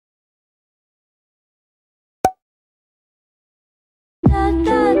Hi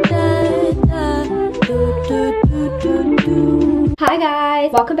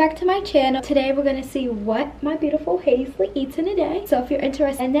guys, welcome back to my channel. Today we're gonna see what my beautiful Hazley eats in a day. So if you're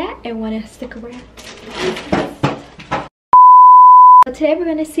interested in that and want to stick around. So today we're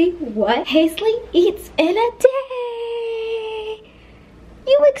gonna see what Hazley eats in a day.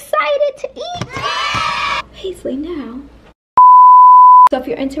 You excited to eat? Hazley now. So if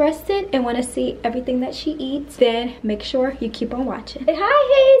you're interested and want to see everything that she eats, then make sure you keep on watching. Say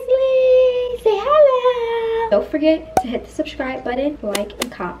hi, Hazley. Say hello. Don't forget to hit the subscribe button, like, and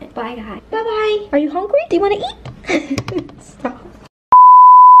comment. Bye, guys. Bye-bye. Are you hungry? Do you want to eat? Stop.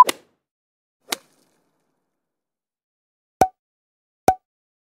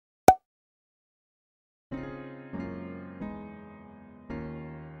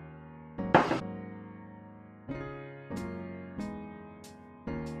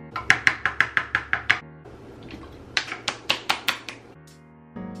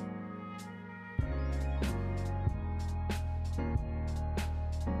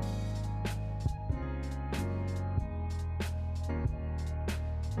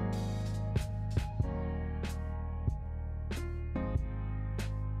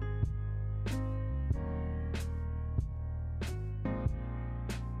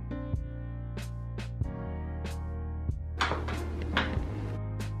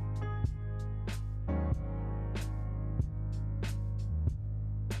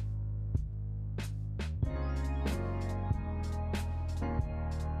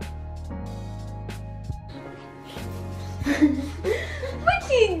 What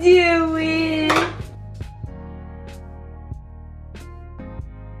you doing?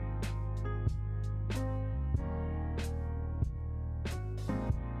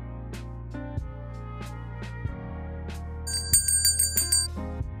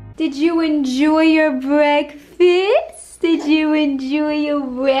 Did you enjoy your breakfast? Did you enjoy your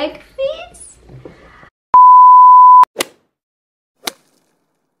breakfast?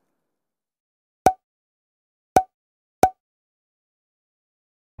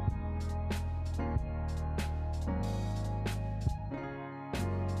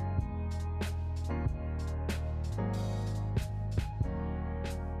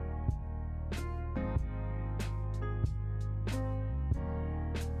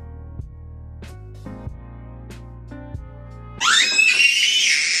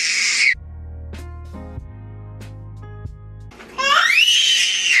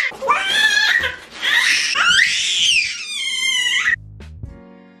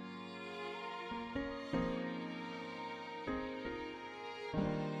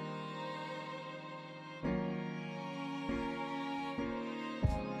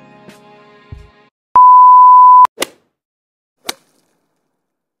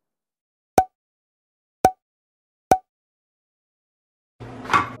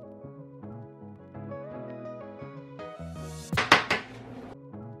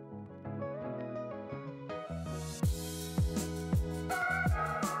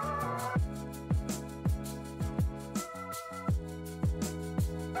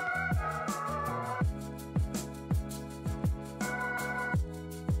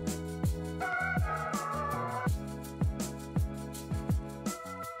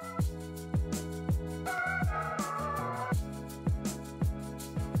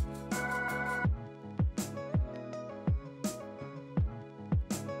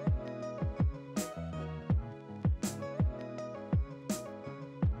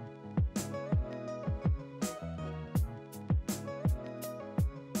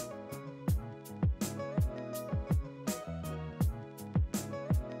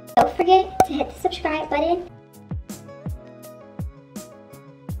 Don't forget to hit the subscribe button.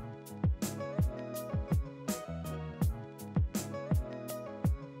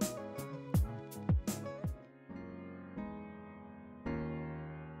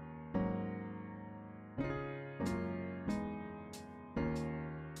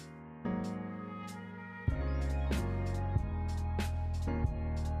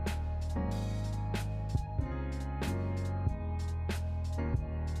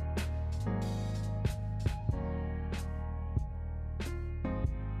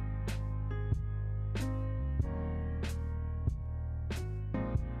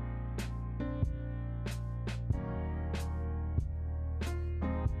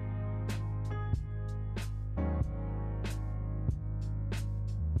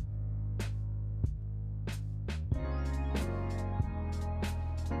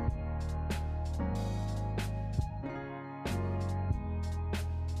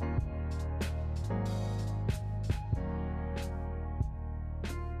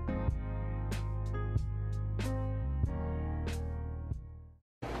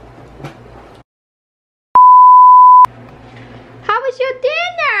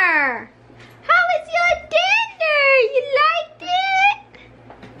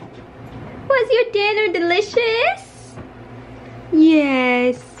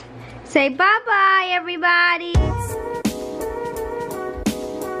 Say bye-bye, everybody.